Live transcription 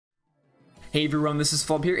Hey everyone, this is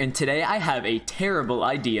Flub here, and today I have a terrible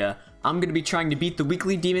idea. I'm going to be trying to beat the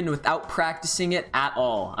weekly demon without practicing it at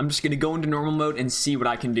all. I'm just going to go into normal mode and see what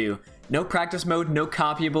I can do. No practice mode, no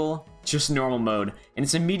copyable, just normal mode. And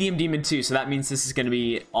it's a medium demon too, so that means this is going to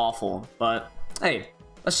be awful. But hey,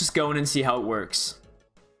 let's just go in and see how it works.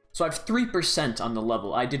 So I have 3% on the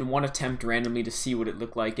level. I did one attempt randomly to see what it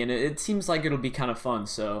looked like, and it seems like it'll be kind of fun,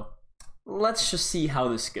 so let's just see how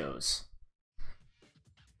this goes.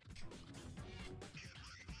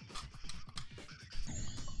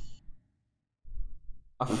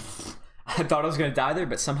 I thought I was gonna die there,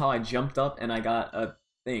 but somehow I jumped up and I got a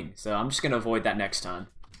thing. So I'm just gonna avoid that next time.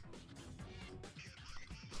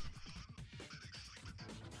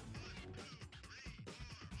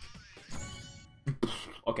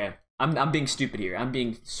 Okay, I'm being stupid here. I'm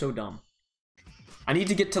being so dumb. I need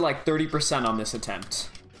to get to like 30% on this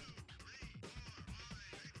attempt.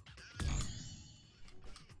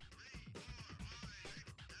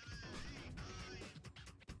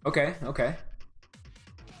 Okay, okay.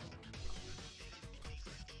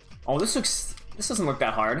 Oh, this doesn't look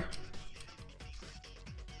that hard.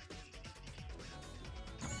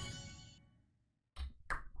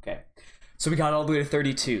 Okay, so we got all the way to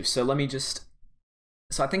 32. So let me just,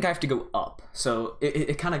 so I think I have to go up. So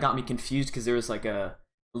it kind of got me confused because there was like a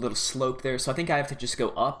little slope there. So I think I have to just go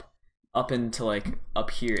up into like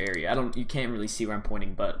up here area. You can't really see where I'm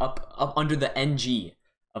pointing, but up under the NG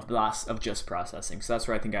of just processing. So that's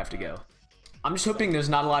where I think I have to go. I'm just hoping there's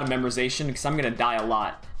not a lot of memorization because I'm gonna die a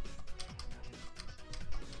lot.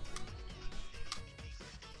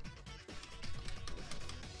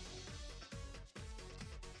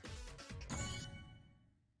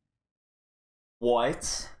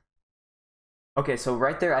 What? Okay, so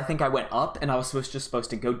right there, I think I went up, and I was just supposed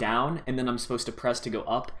to go down, and then I'm supposed to press to go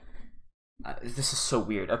up. This is so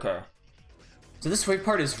weird. Okay. So this wave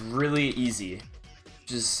part is really easy,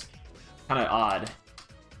 which is kind of odd.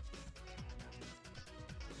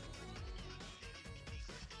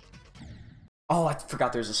 Oh, I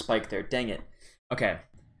forgot there's a spike there. Dang it. Okay.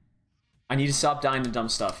 I need to stop dying to dumb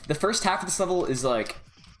stuff. The first half of this level is like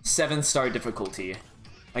 7-star difficulty.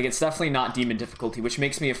 Like, it's definitely not demon difficulty, which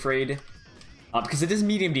makes me afraid, because it is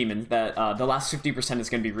medium demon, that the last 50% is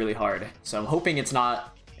going to be really hard. So I'm hoping it's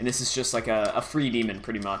not, and this is just like a free demon,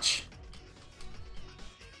 pretty much.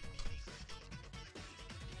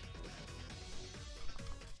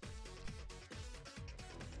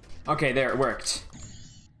 Okay, there, it worked.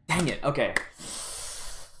 Dang it, okay.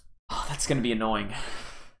 Oh, that's going to be annoying.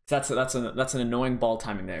 That's an annoying ball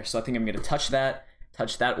timing there. So I think I'm going to touch that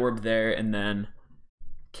orb there, and then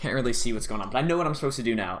can't really see what's going on, but I know what I'm supposed to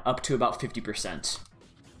do now, up to about 50%. And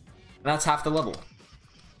that's half the level.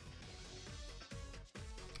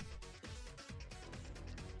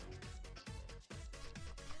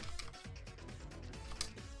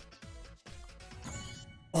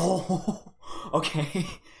 Oh, okay.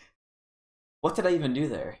 What did I even do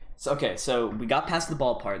there? So, okay, so we got past the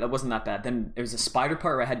ball part. That wasn't that bad. Then there was a spider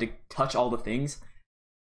part where I had to touch all the things.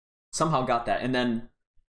 Somehow got that, and then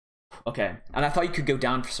okay, and I thought you could go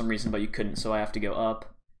down for some reason, but you couldn't, so I have to go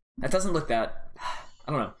up. That doesn't look that,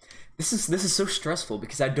 I don't know. This is so stressful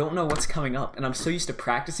because I don't know what's coming up, and I'm so used to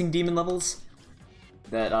practicing demon levels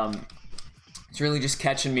that it's really just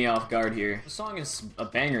catching me off guard here. The song is a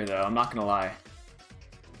banger though, I'm not gonna lie.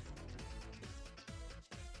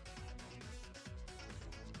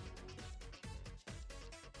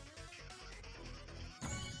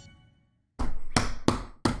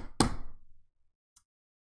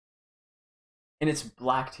 And it's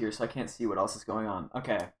blacked here, so I can't see what else is going on.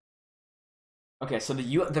 Okay. Okay, so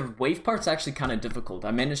the wave part's actually kind of difficult. I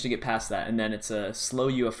managed to get past that, and then it's a slow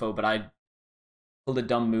UFO, but I pulled a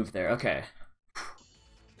dumb move there. Okay.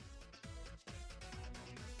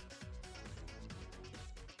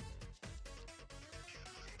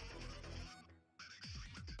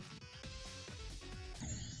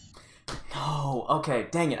 No, okay,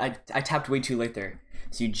 dang it. I tapped way too late there.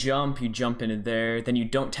 So you jump into there, then you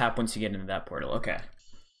don't tap once you get into that portal. Okay.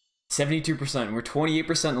 72%, we're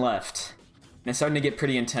 28% left. And it's starting to get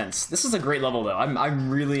pretty intense. This is a great level though. I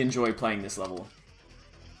really enjoy playing this level.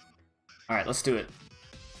 Alright, let's do it.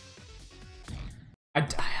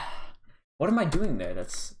 What am I doing there?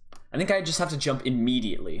 I think I just have to jump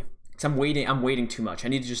immediately. Because I'm waiting too much. I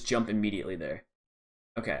need to just jump immediately there.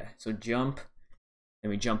 Okay, so jump. Then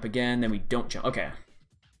we jump again, then we don't jump. Okay.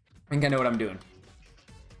 I think I know what I'm doing.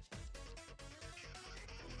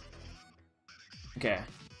 Okay.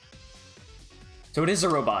 So it is a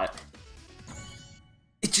robot.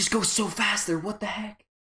 It just goes so fast there, what the heck?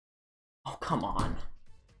 Oh, come on.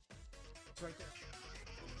 It's right there.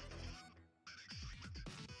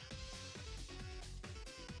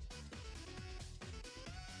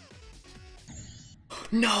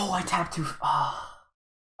 No, I tapped too.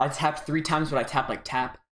 I tapped 3 times, but I tapped like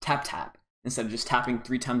tap, tap, tap instead of just tapping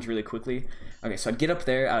 3 times really quickly. Okay, so I'd get up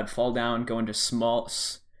there, I'd fall down, go into small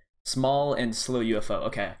and slow UFO.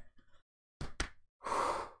 Okay.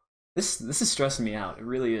 This is stressing me out. It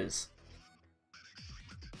really is.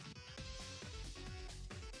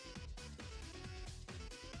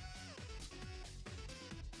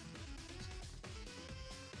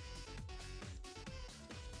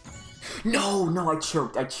 No, I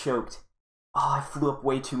choked. Oh, I flew up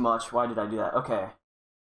way too much. Why did I do that? Okay.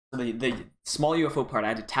 So the small UFO part, I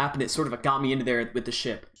had to tap, and it sort of got me into there with the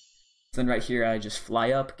ship. So then right here, I just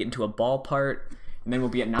fly up, get into a ball part, and then we'll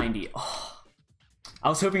be at 90. Oh, I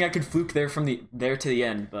was hoping I could fluke there from there to the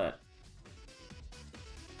end, but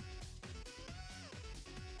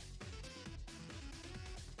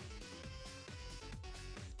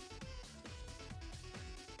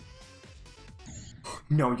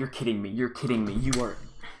no, you're kidding me. You're kidding me. You are.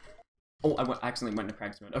 Oh, I accidentally went into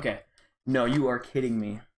practice mode. Okay. No, you are kidding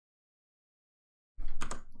me.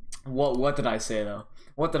 What did I say though?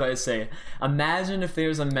 What did I say? Imagine if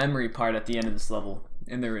there's a memory part at the end of this level,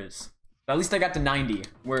 and there is. But at least I got to 90.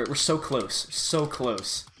 We're so close. So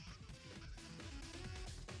close.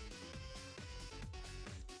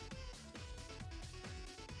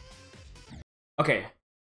 Okay.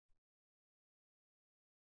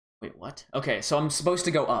 Wait, what? Okay, so I'm supposed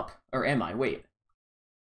to go up. Or am I? Wait.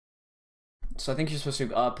 So I think you're supposed to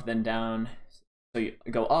go up, then down. So you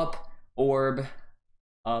go up, orb,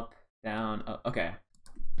 up, down, up. Okay.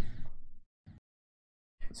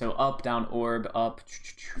 So up, down, orb, up.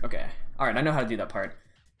 Okay. Alright, I know how to do that part.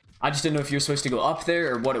 I just didn't know if you were supposed to go up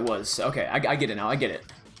there or what it was. Okay, I get it now. I get it.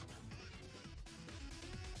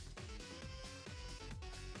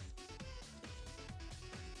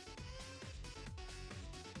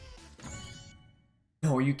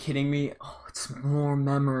 No, are you kidding me? Oh, it's more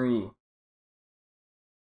memory.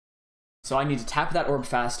 So I need to tap that orb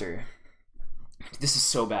faster. This is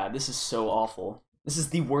so bad. This is so awful. This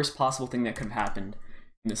is the worst possible thing that could have happened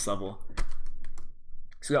in this level.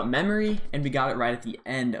 So we got memory, and we got it right at the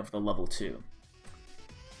end of the level 2.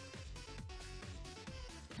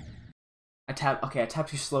 I tapped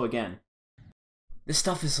too slow again. This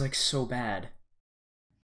stuff is like so bad.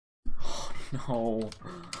 Oh no.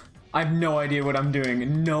 I have no idea what I'm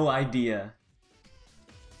doing. No idea.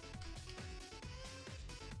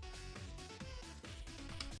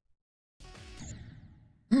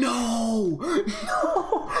 No!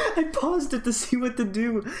 No! I paused it to see what to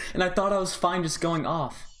do, and I thought I was fine just going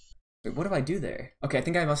off. Wait, what do I do there? Okay, I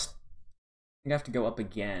think I have to go up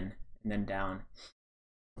again, and then down.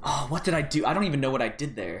 Oh, what did I do? I don't even know what I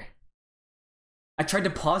did there. I tried to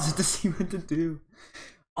pause it to see what to do.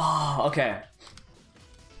 Oh, okay.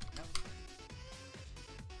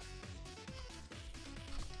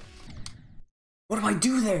 What do I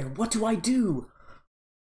do there? What do I do?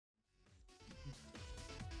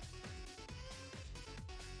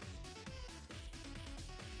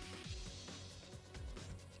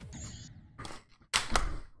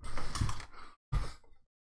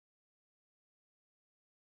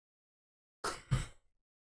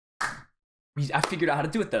 I figured out how to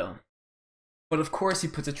do it though. But of course he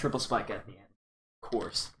puts a triple spike at the end. Of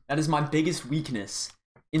course. That is my biggest weakness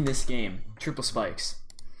in this game. Triple spikes.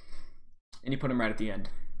 And you put them right at the end.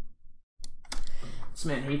 This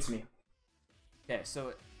man hates me. Okay,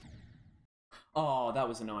 so... Oh, that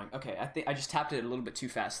was annoying. Okay, I think I just tapped it a little bit too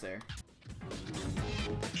fast there.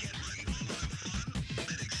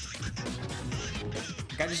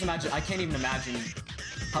 Like, I can't even imagine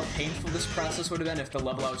how painful this process would have been if the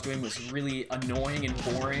level I was doing was really annoying and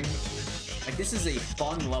boring. Like, this is a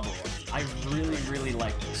fun level. I really, really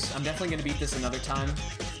like this. I'm definitely gonna beat this another time.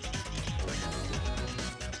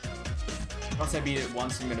 Once I beat it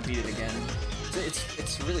once, I'm gonna beat it again.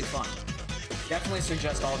 It's really fun. Definitely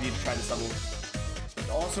suggest all of you to try this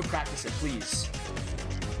level. Also practice it, please.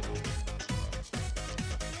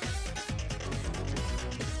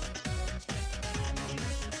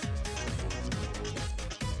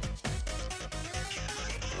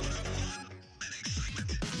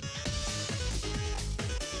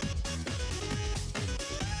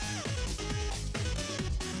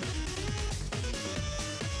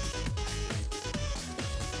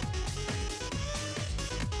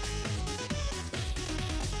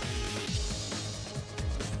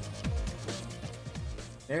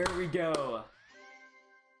 There we go.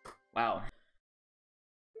 Wow.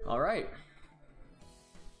 All right.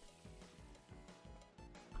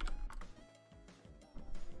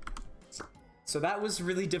 So that was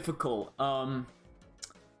really difficult.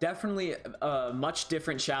 Definitely a much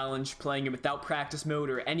different challenge playing it without practice mode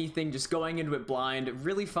or anything, just going into it blind.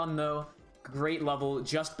 Really fun though. Great level.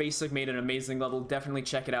 Just Basic made an amazing level. Definitely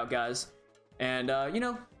check it out, guys. And, you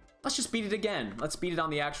know, let's just beat it again. Let's beat it on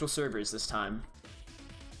the actual servers this time.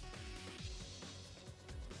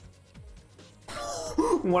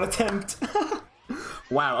 One attempt.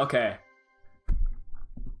 Wow, okay.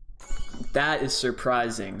 That is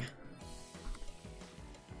surprising.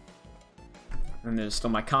 And there's still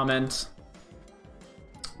my comment.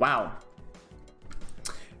 Wow.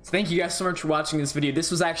 So thank you guys so much for watching this video. This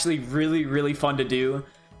was actually really fun to do.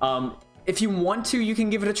 If you want to, you can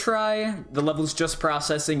give it a try. The level's just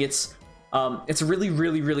processing. It's a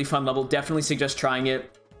really fun level. Definitely suggest trying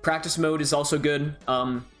it. Practice mode is also good.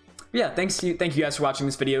 Yeah, thank you guys for watching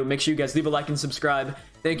this video. Make sure you guys leave a like and subscribe.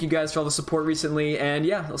 Thank you guys for all the support recently. And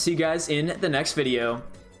yeah, I'll see you guys in the next video.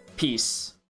 Peace.